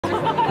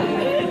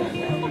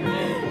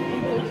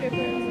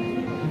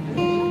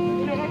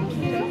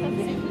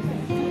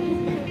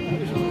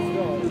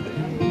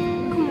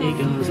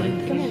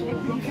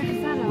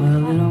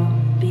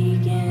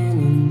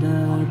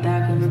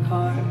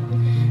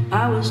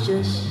was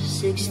just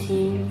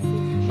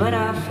 16, but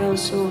I felt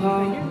so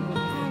hard.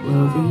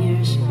 Well, the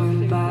years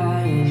went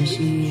by and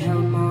she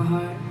held my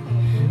heart,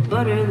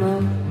 but her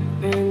love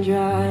ran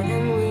dry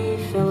and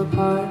we fell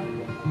apart.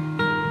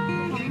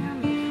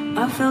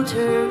 I felt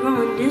her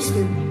growing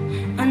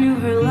distant, I knew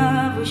her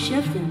love was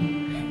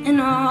shifting, and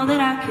all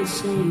that I could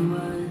say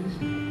was,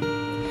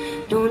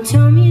 don't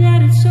tell me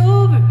that it's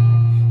over.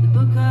 The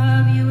book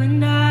of you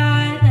and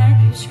I,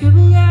 that you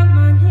scribbled out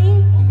my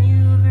name and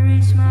you've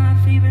erased my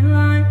favorite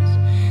lines.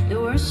 There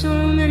were so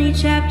many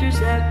chapters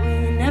that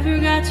we never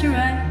got to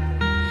write,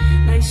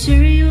 like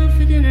cereal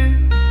for dinner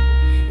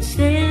and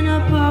staying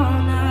up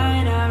all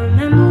night. I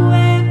remember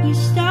where we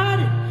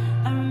started,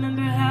 I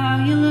remember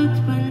how you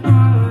looked, but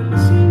now I'm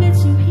missing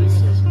bits and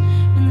pieces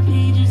from the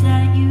pages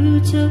that you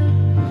took.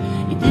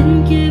 You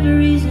didn't give a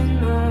reason,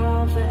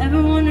 I'll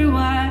forever wonder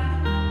why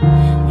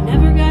we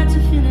never got to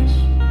finish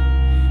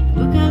the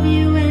book of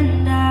you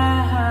and I.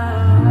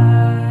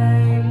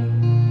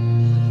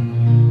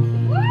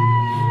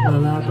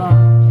 Well, I bought a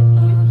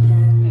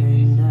pen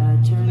and I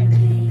turned the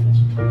page,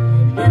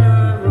 then I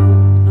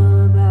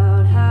wrote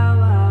about how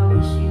I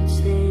wish you'd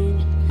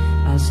stayed.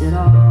 I said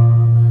all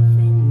the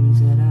things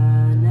that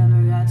I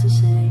never got to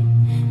say.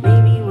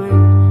 Maybe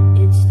when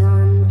it's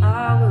done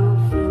I will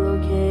feel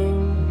okay,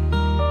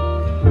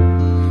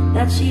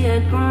 that she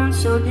had grown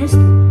so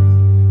distant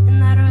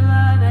and that her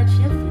love had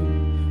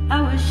shifted.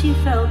 I wish she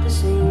felt the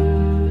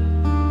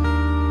same.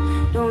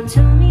 Don't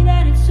tell me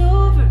that it's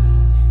over,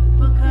 the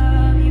book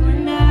of you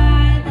and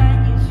I,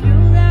 that you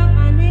scribbled out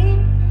my name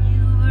and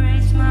you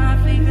erased my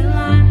favorite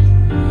lines.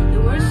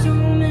 There were so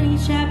many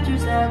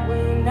chapters that we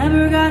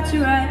never got to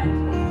write,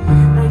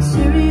 like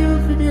cereal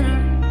for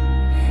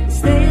dinner,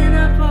 staying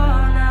up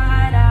all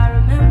night. I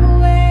remember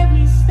where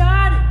we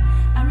started,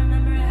 I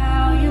remember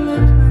how you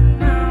looked, but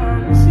now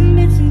I'm missing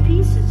bits and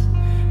pieces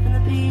from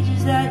the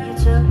pages that you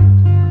took.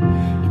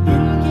 You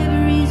didn't give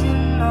a reason,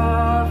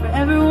 I'll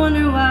forever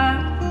wonder why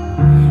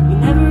we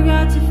never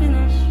got to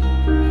finish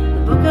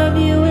the book of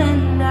you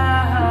and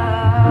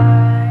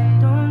I.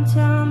 Don't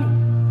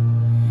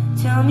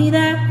tell me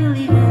that you're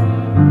leaving.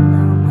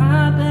 Now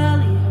my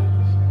belly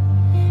hurts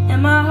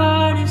and my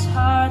heart is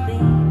hardly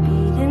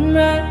beating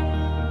right.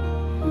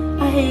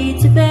 I hate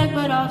to beg,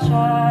 but I'll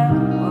try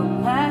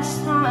one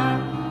last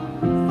time.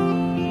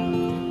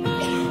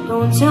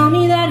 Don't tell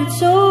me that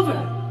it's over,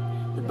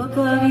 the book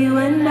of you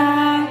and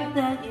I,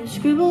 that you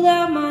scribbled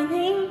out my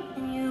name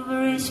and you've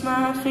erased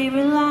my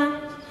favorite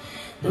lines.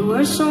 There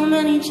were so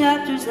many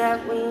chapters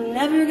that we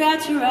never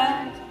got to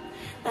write,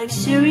 like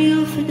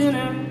cereal for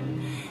dinner,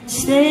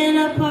 staying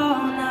up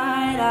all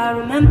night. I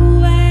remember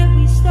where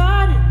we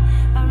started,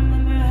 I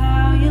remember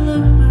how you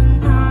looked, but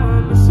now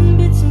I'm missing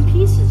bits and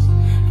pieces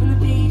from the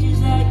pages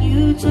that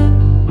you took.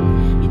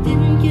 You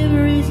didn't give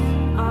a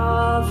reason,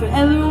 I'll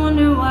forever